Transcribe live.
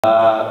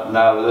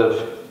Now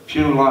the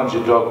few lines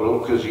of doggerel,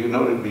 because you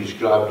know it'd be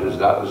described as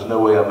that, there's no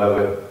way I've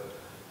ever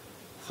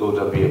thought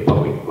I'd be a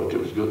poet, but it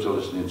was good to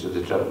listening to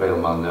the Trent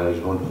man there,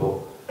 he's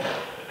wonderful.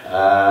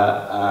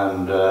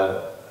 As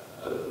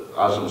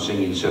I'm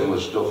singing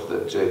similar stuff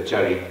that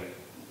Terry,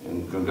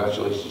 and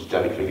congratulations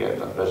Terry for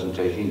getting that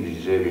presentation, you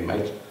deserve it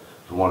mate,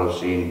 from what I've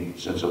seen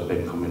since I've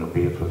been coming up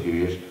here for a few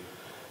years.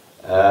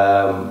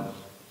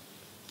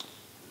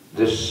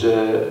 This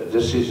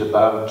is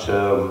about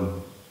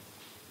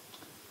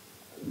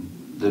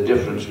the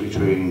difference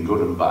between good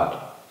and bad.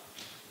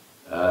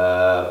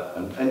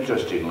 And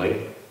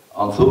interestingly,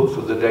 on Thought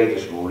for the Day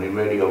this morning,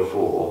 Radio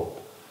 4,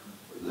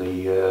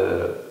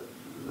 the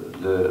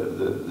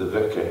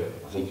vicar,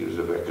 I think it was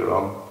a vicar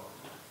on,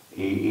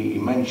 he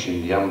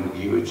mentioned the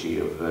ambiguity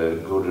of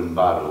good and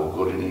bad, or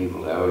good and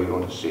evil, however you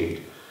want to see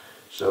it.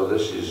 So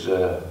this is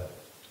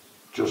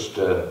just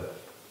a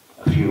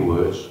few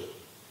words.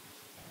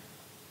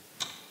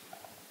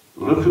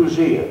 Look who's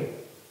here.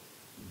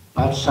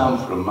 Bad Sam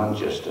from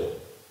Manchester,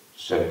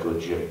 said Good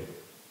Jim.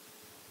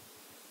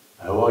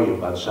 How are you,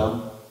 Bad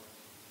Sam?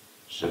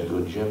 Said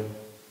Good Jim.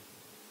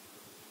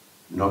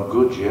 Not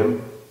good,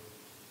 Jim,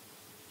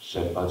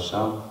 said Bad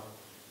Sam.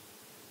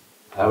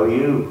 How are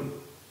you?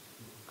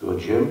 Good,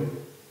 Jim,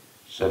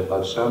 said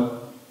Bad Sam.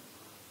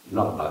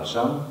 Not Bad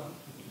Sam,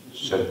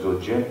 said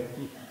Good Jim.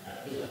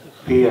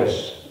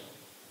 P.S.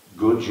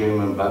 Good Jim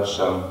and Bad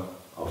Sam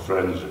are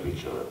friends of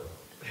each other.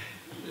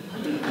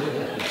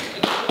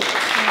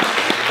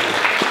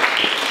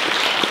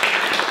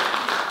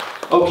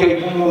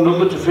 Okay, one more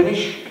number to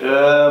finish.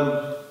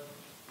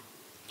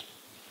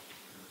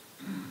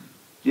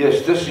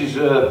 Yes, this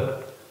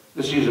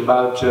is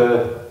about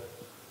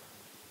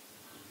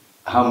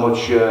how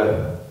much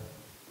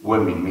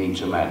women mean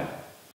to men.